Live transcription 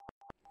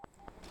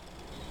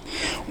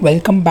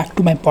Welcome back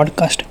to my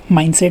podcast,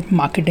 Mindset,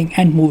 Marketing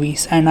and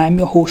Movies, and I am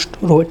your host,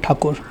 Rohit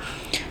Thakur.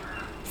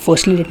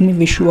 Firstly, let me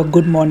wish you a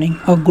good morning,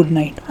 a good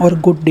night, or a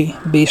good day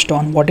based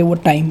on whatever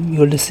time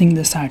you're listening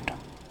this at.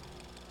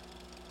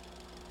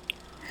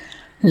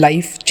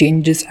 Life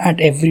changes at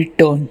every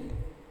turn.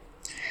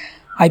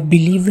 I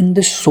believe in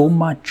this so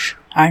much,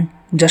 and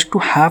just to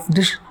have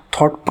this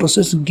thought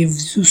process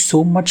gives you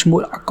so much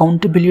more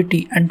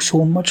accountability and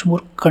so much more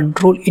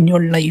control in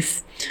your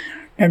life.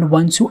 And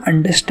once you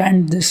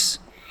understand this,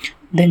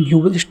 then you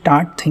will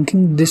start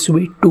thinking this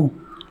way too.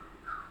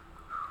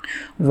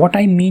 What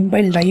I mean by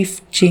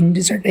life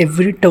changes at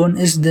every turn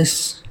is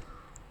this: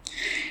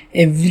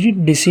 every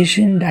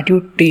decision that you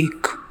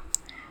take,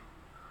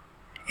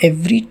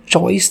 every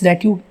choice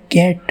that you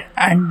get,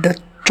 and the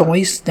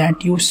choice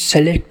that you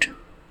select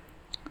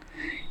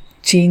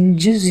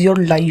changes your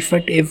life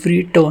at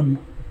every turn.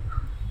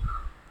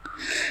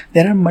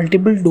 There are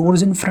multiple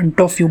doors in front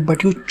of you,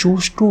 but you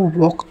choose to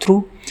walk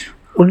through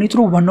only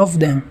through one of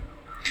them,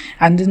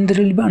 and then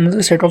there will be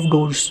another set of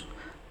doors,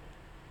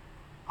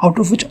 out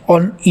of which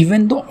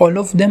even though all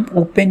of them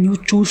open, you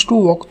choose to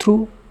walk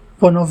through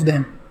one of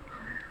them.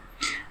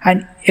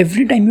 And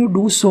every time you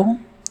do so,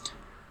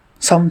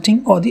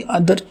 something or the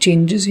other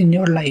changes in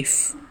your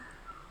life.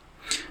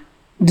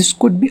 This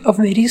could be a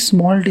very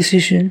small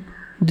decision,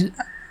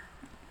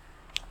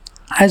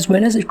 as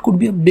well as it could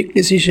be a big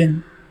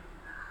decision.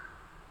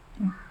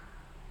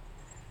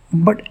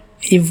 But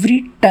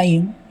every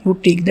time you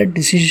take that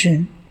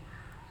decision,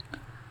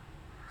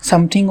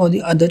 something or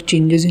the other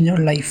changes in your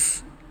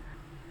life.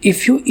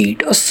 If you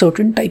eat a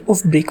certain type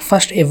of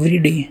breakfast every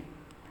day,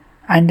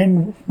 and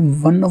then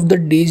one of the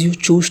days you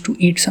choose to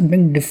eat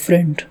something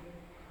different,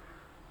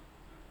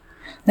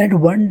 that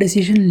one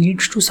decision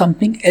leads to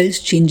something else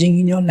changing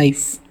in your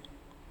life.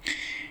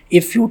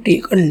 If you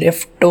take a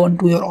left turn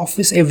to your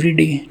office every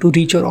day, to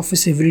reach your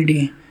office every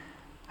day,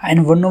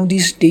 and one of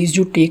these days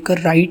you take a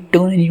right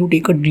turn and you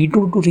take a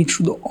detour to reach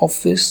to the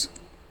office,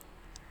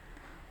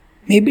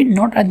 maybe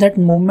not at that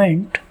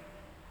moment,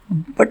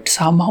 but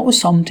somehow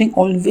something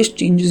always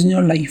changes in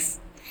your life.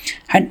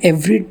 And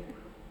every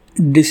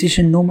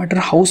decision, no matter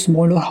how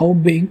small or how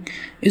big,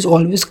 is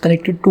always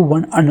connected to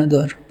one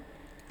another.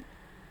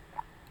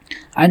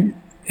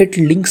 And it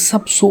links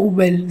up so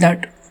well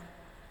that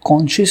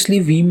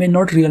consciously we may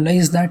not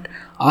realize that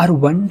our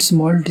one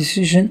small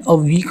decision a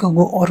week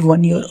ago or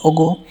 1 year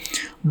ago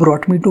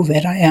brought me to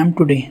where I am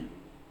today.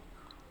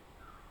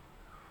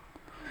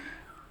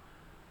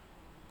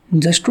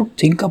 Just to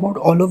think about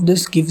all of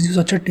this gives you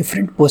such a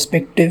different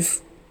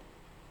perspective,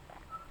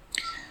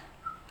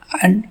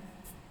 and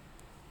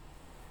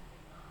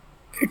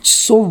it's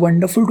so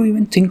wonderful to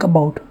even think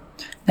about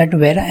that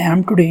where I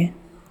am today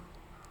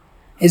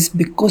is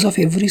because of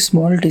every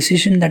small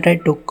decision that I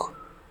took.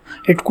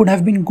 It could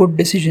have been good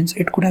decisions,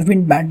 it could have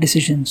been bad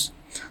decisions.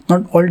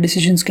 Not all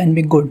decisions can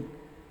be good,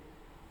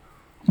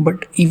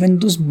 but even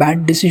those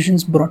bad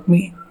decisions brought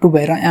me to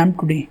where I am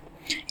today.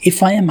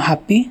 If I am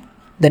happy,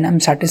 then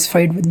I'm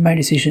satisfied with my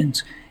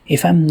decisions.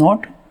 If I'm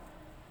not,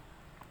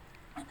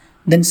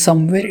 then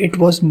somewhere it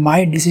was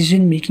my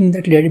decision making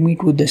that led me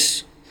to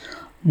this,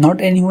 not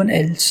anyone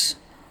else.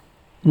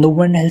 No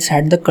one else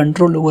had the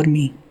control over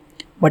me,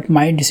 but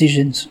my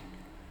decisions.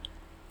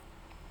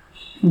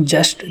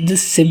 Just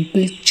this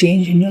simple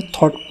change in your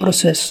thought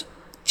process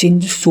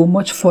changes so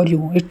much for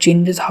you. It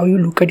changes how you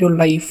look at your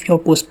life, your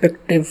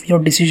perspective, your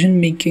decision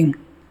making.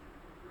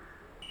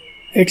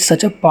 It's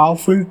such a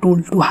powerful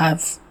tool to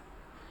have,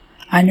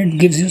 and it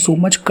gives you so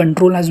much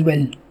control as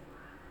well.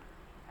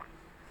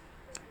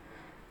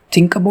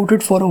 Think about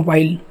it for a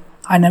while,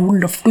 and I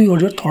would love to hear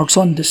your thoughts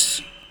on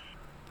this.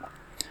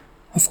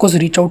 Of course,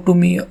 reach out to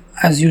me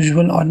as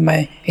usual on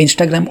my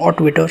Instagram or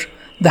Twitter.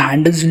 The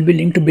handles will be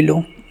linked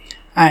below,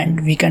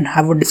 and we can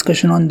have a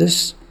discussion on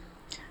this.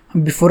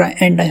 Before I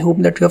end, I hope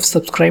that you have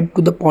subscribed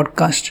to the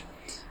podcast,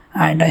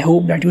 and I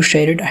hope that you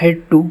share it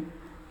ahead too.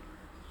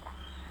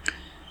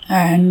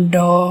 And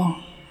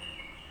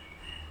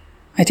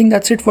I think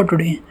that's it for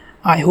today.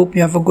 I hope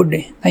you have a good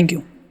day. Thank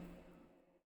you.